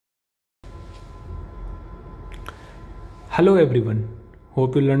Hello everyone,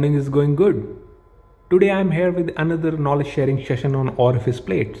 hope your learning is going good. Today I am here with another knowledge sharing session on orifice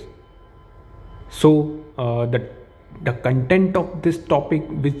plates. The content of this topic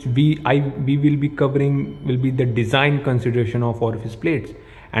which we will be covering will be the design consideration of orifice plates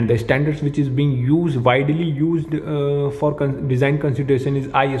and the standards which is being used widely used for design consideration is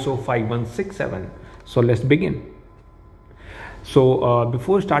ISO 5167. So let's begin. So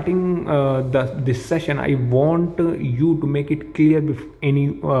before starting this session, I want you to make it clear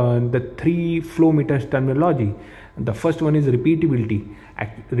the three Flowmeters terminology. The first one is repeatability.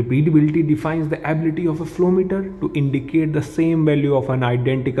 Repeatability defines the ability of a flow meter to indicate the same value of an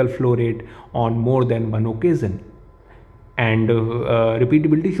identical flow rate on more than one occasion. And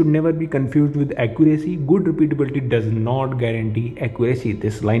repeatability should never be confused with accuracy. Good repeatability does not guarantee accuracy.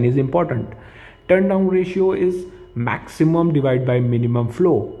 This line is important. Turn down ratio is maximum divided by minimum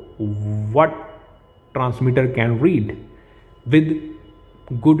flow, what transmitter can read, with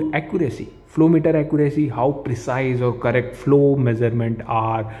good accuracy. Flow meter accuracy, how precise or correct flow measurement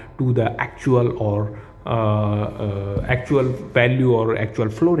are to the actual or actual value or actual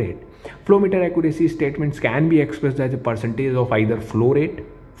flow rate. Flow meter accuracy statements can be expressed as a percentage of either flow rate,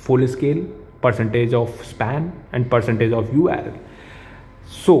 full scale, percentage of span, and percentage of URL.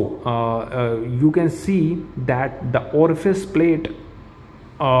 So you can see that the orifice plate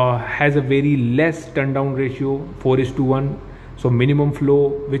has a very less turn down ratio, 4:1. So minimum flow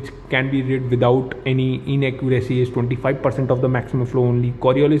which can be read without any inaccuracy is 25% of the maximum flow only.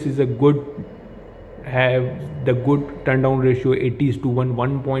 Coriolis is have the good turn down ratio, 80:1,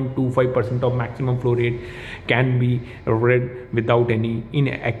 1.25% of maximum flow rate can be read without any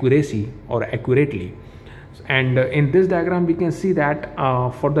inaccuracy or accurately. And in this diagram we can see that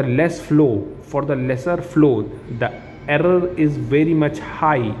for the lesser flow, the error is very much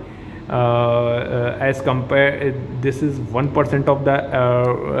high as compared. This is 1% of the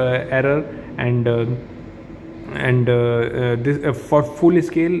error, and this for full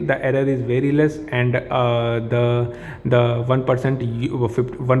scale the error is very less, and the 1%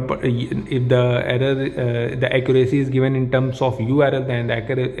 if the error the accuracy is given in terms of URL, then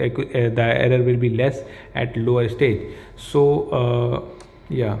the error will be less at lower stage. So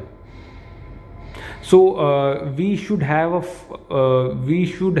yeah, so we should have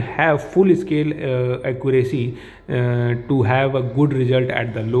full scale accuracy to have a good result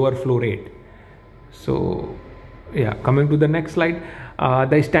at the lower flow rate. So yeah, coming to the next slide,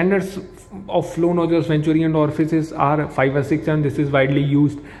 the standards of flow nozzles, Venturies and Orifices are 5 and 6, and this is widely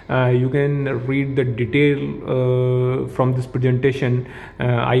used. You can read the detail from this presentation.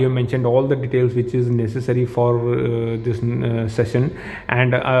 I have mentioned all the details which is necessary for this session.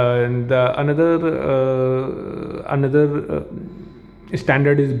 And another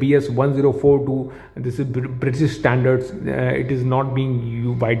standard is BS 1042. This is British standards. It is not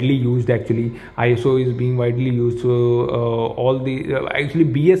being widely used actually. ISO is being widely used. So actually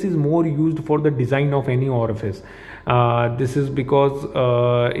BS is more used for the design of any orifice. This is because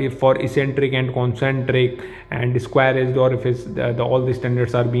if for eccentric and concentric and square edged orifice, all the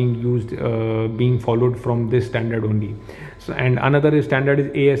standards are being used, being followed from this standard only. So, and another standard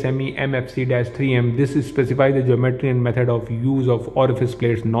is ASME MFC-3M. This specifies the geometry and method of use of orifice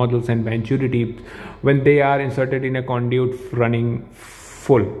plates, nozzles, and venturi tips when they are inserted in a conduit running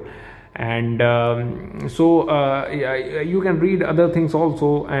full. And you can read other things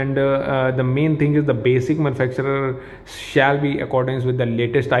also, and the main thing is the basic manufacturer shall be accordance with the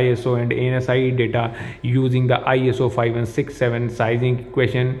latest ISO and ANSI data using the ISO 5167 sizing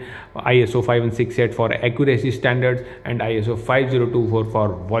equation, ISO 5168 for accuracy standards, and ISO 5024 for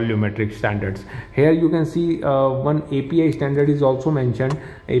volumetric standards. Here you can see one API standard is also mentioned,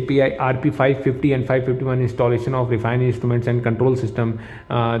 API RP 550 and 551 installation of refined instruments and control system.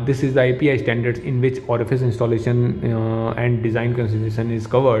 This is the API standards in which orifice installation and design consideration is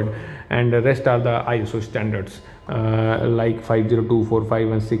covered, and the rest are the ISO standards like 5024,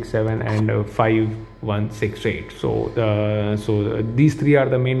 5167 and 5168. So these three are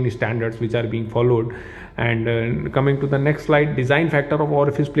the main standards which are being followed. And coming to the next slide, design factor of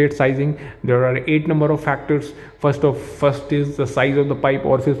orifice plate sizing. There are 8 number of factors. First is the size of the pipe.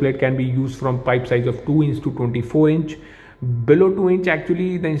 Orifice plate can be used from pipe size of 2 inch to 24 inch. Below 2 inch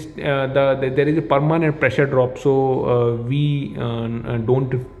actually there is a permanent pressure drop, so we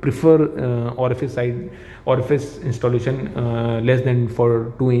don't prefer orifice installation less than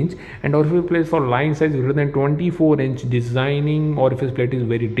for 2 inch, and orifice plate for line size greater than 24 inch. Designing orifice plate is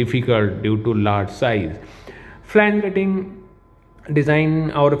very difficult due to large size. Flange rating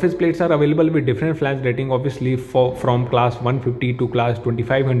design orifice plates are available with different flange rating, obviously from class 150 to class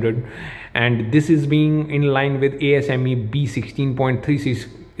 2500, and this is being in line with ASME B16.36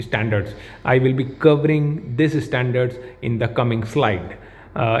 standards. I will be covering these standards in the coming slide,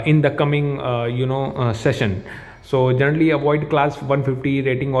 in the coming session. So generally avoid class 150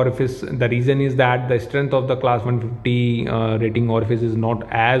 rating orifice. The reason is that the strength of the class 150 rating orifice is not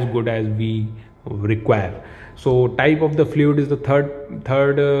as good as we require. So type of the fluid is the third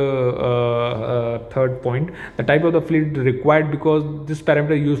point. The type of the fluid required, because this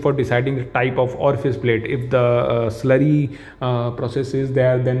parameter is used for deciding the type of orifice plate. If the slurry process is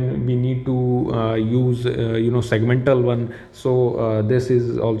there, then we need to use segmental one. So this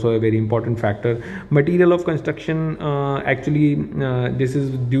is also a very important factor. Material of construction, actually this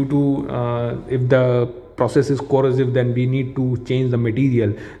is due to if the process is corrosive, then we need to change the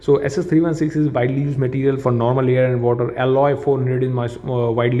material. So SS316 is widely used material for normal air and water. Alloy 400 is much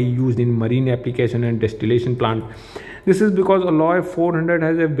widely used in marine application and distillation plant. This is because alloy 400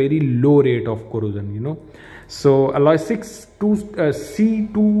 has a very low rate of corrosion, So alloy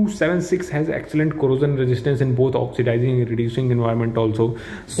C276 has excellent corrosion resistance in both oxidizing and reducing environment also.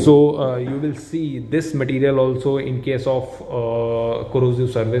 So you will see this material also in case of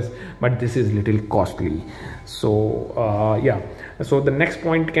corrosive service, but this is little costly. So yeah, so the next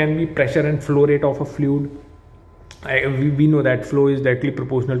point can be pressure and flow rate of a fluid. We know that flow is directly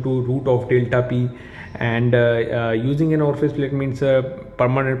proportional to root of delta P, and using an orifice plate means a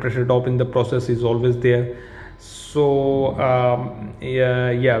permanent pressure drop in the process is always there. So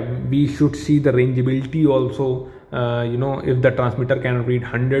yeah, we should see the rangeability also. If the transmitter can read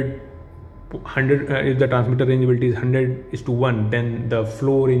 100, if the transmitter rangeability is 100:1, then the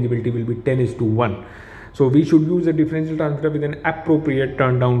flow rangeability will be 10:1. So we should use a differential transmitter with an appropriate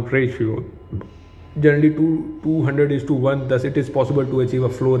turn down ratio, generally 200:1. Thus it is possible to achieve a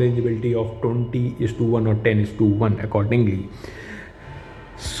flow rangeability of 20:1 or 10:1 accordingly.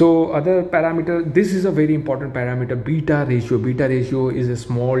 So other parameter, this is a very important parameter, beta ratio. Beta ratio is a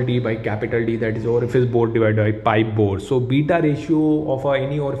small d by capital D, that is orifice bore divided by pipe bore. So beta ratio of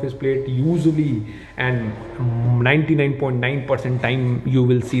any orifice plate usually, and 99.9% time you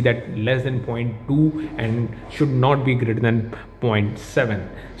will see that less than 0.2 and should not be greater than 0.7.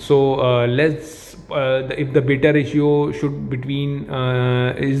 So if the beta ratio should between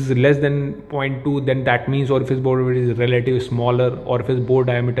is less than 0.2, then that means orifice bore is relatively smaller, orifice bore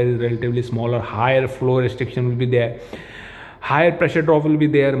diameter is relatively smaller, higher flow restriction will be there, higher pressure drop will be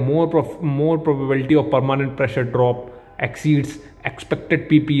there, more probability of permanent pressure drop, exceeds expected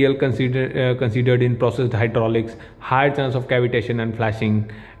PPL considered in processed hydraulics, higher chance of cavitation and flashing,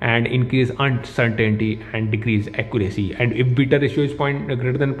 and increase uncertainty and decrease accuracy. And if beta ratio is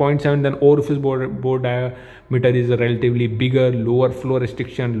greater than 0.7, then orifice bore diameter is relatively bigger, lower flow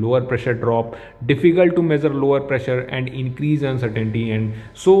restriction, lower pressure drop, difficult to measure lower pressure, and increase uncertainty. And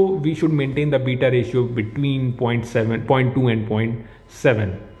so we should maintain the beta ratio between 0.2 and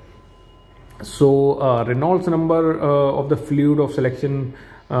 0.7. So Reynolds number of the fluid of selection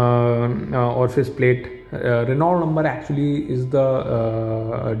orifice plate, Reynolds number actually is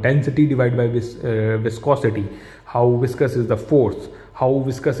the density divided by viscosity. How viscous is the force, how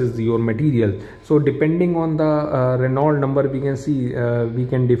viscous is your material. So depending on the Reynolds number, we can see we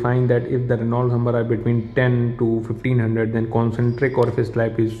can define that if the Reynolds number are between 10 to 1500, then concentric orifice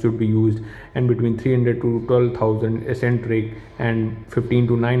type should be used, and between 300 to 12,000 eccentric, and 15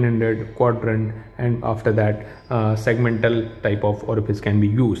 to 900 quadrant, and after that segmental type of orifice can be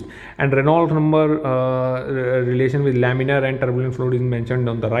used. And Reynolds number relation with laminar and turbulent fluid is mentioned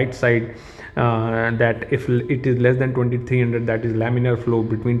on the right side, that if it is less than 2300, that is laminar flow,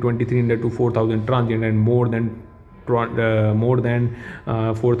 between 2300 to 4000 transient, and more than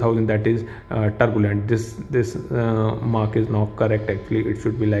 4000, that is turbulent. This mark is not correct, actually it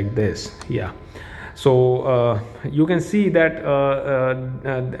should be like this. Yeah. So you can see that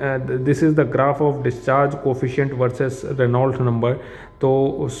this is the graph of discharge coefficient versus Reynolds number.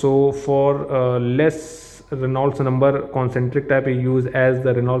 So for less Reynolds number, concentric type is used, as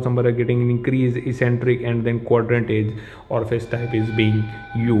the Reynolds number are getting increased, eccentric and then quadrant edge orifice type is being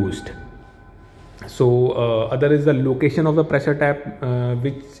used. So other is the location of the pressure tap,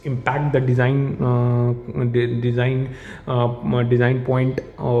 which impact the design point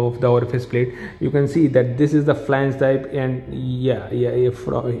of the orifice plate. You can see that this is the flange type, and if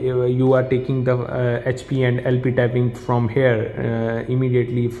you are taking the HP and LP tapping from here,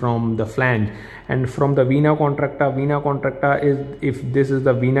 immediately from the flange, and from the vena contracta is, if this is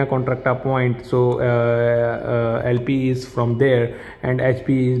the vena contracta point, so LP is from there and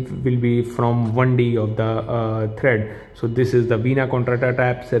HP will be from 1D of the thread. So this is the vena contracta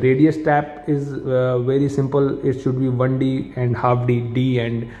taps. Radius tap is very simple. It should be 1D and half D, D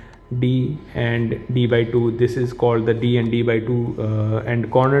and D by 2. This is called the D and D by 2.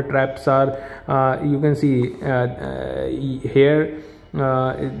 And corner traps are, you can see here,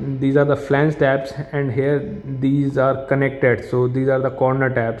 these are the flange taps, and here these are connected. So these are the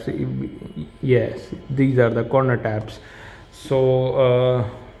corner taps. Yes, these are the corner taps. So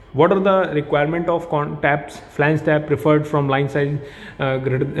what are the requirement of taps? Flange tap preferred from line size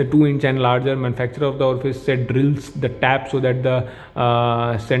greater 2 inch and larger. Manufacturer of the orifice set drills the tap so that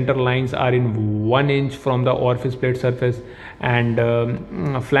the center lines are in 1 inch from the orifice plate surface, and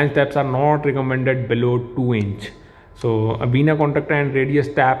flange taps are not recommended below 2 inch. So a vena contracta and radius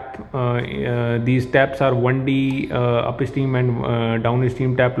tap, these taps are 1D upstream and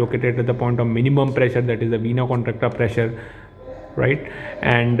downstream tap located at the point of minimum pressure, that is the vena contracta pressure, right?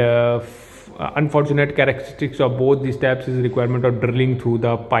 And unfortunate characteristics of both these taps is requirement of drilling through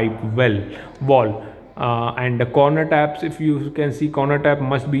the pipe wall. And the corner taps, if you can see, corner tap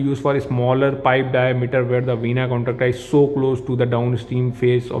must be used for a smaller pipe diameter where the vena contracta is so close to the downstream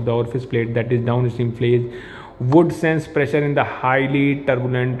face of the orifice plate, that is downstream phase would sense pressure in the highly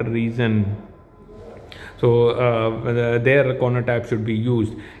turbulent region. So their corner tap should be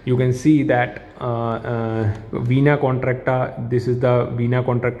used. You can see that vena contracta, this is the vena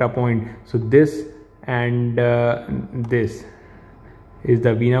contracta point. So this and this is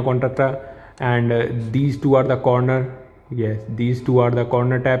the vena contracta, and these two are the corner. Yes, these two are the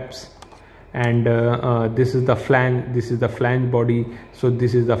corner taps, and this is the flange. This is the flange body. So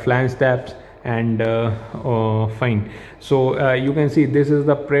this is the flange taps. And fine. So you can see this is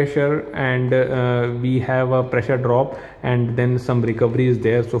the pressure, and we have a pressure drop, and then some recovery is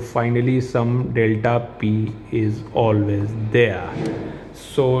there. So finally some delta P is always there.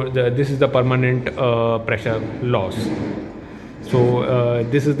 So this is the permanent pressure loss. So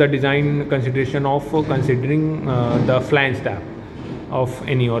this is the design consideration of considering the flange tap of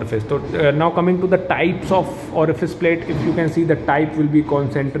any orifice. So now coming to the types of orifice plate, if you can see, the type will be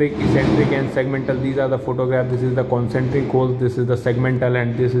concentric, eccentric and segmental. These are the photographs. This is the concentric holes, this is the segmental,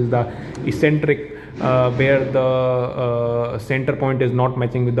 and this is the eccentric, where the center point is not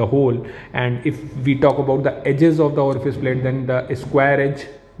matching with the hole. And if we talk about the edges of the orifice plate, then the square edge,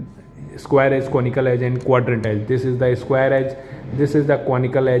 conical edge and quadrant edge. This is the square edge, this is the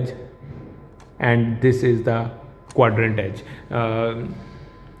conical edge, and this is the quadrant edge.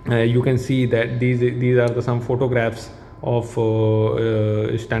 You can see that these are some photographs of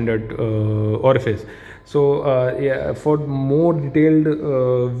standard orifice. So yeah, for more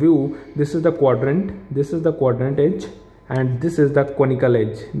detailed view, this is the quadrant, this is the quadrant edge, and this is the conical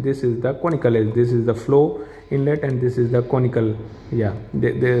edge. This is the conical edge. This is the flow inlet, and this is the conical. Yeah,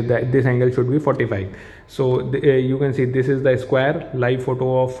 this angle should be 45. So you can see this is the square, live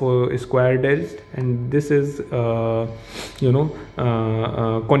photo of squared edge, and this is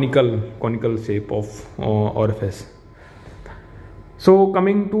conical shape of orifice. So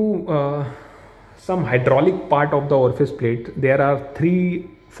coming to some hydraulic part of the orifice plate, there are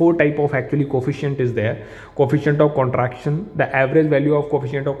 4 type of actually coefficient is there. Coefficient of contraction, the average value of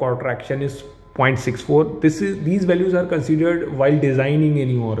coefficient of contraction is 0.64. These values are considered while designing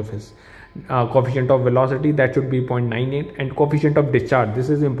any orifice. Coefficient of velocity, that should be 0.98, and coefficient of discharge, this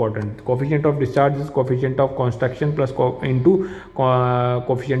is important. Coefficient of discharge is coefficient of construction plus into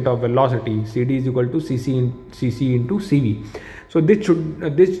coefficient of velocity. CD is equal to CC into CV. So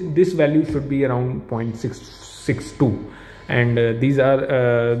this value should be around 0.662. And these are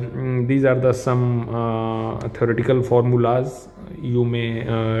the some theoretical formulas you may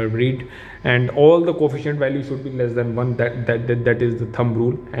read, and all the coefficient values should be less than 1. That is the thumb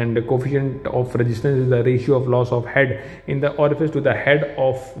rule. And the coefficient of resistance is the ratio of loss of head in the orifice to the head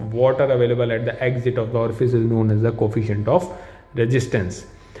of water available at the exit of the orifice is known as the coefficient of resistance.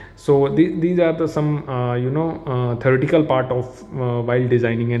 So these are the some theoretical part of while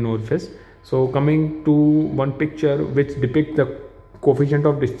designing an orifice. So coming to one picture which depicts the coefficient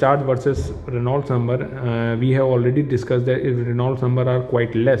of discharge versus Reynolds number, we have already discussed that if Reynolds number are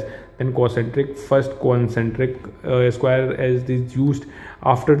quite less, then concentric, first concentric square edge is used.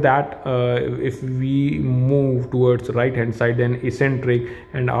 After that, if we move towards right hand side, then eccentric,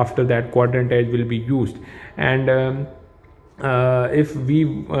 and after that quadrant edge will be used. And if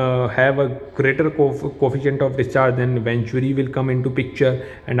we have a greater coefficient of discharge, then Venturi will come into picture,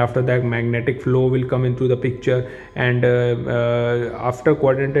 and after that magnetic flow will come into the picture, and after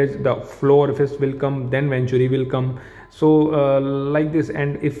quadrant edge the flow orifice will come, then Venturi will come. So like this.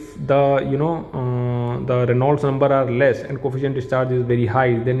 And if the the Reynolds number are less and coefficient discharge is very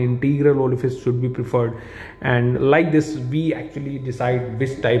high, then integral orifice should be preferred. And like this, we actually decide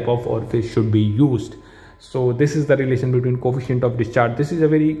which type of orifice should be used. So this is the relation between coefficient of discharge. This is a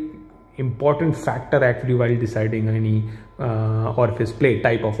very important factor actually while deciding any orifice plate,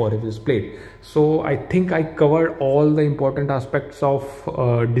 type of orifice plate. So I think I covered all the important aspects of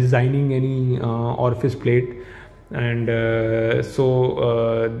designing any orifice plate. And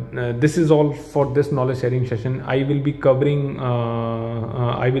this is all for this knowledge sharing session. I will be covering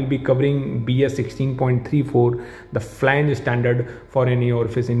BS 16.34, the flange standard for any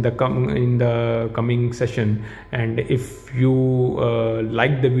orifice in the coming session. And if you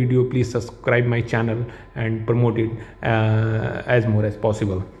like the video, please subscribe my channel and promote it as more as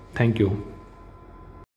possible. Thank you.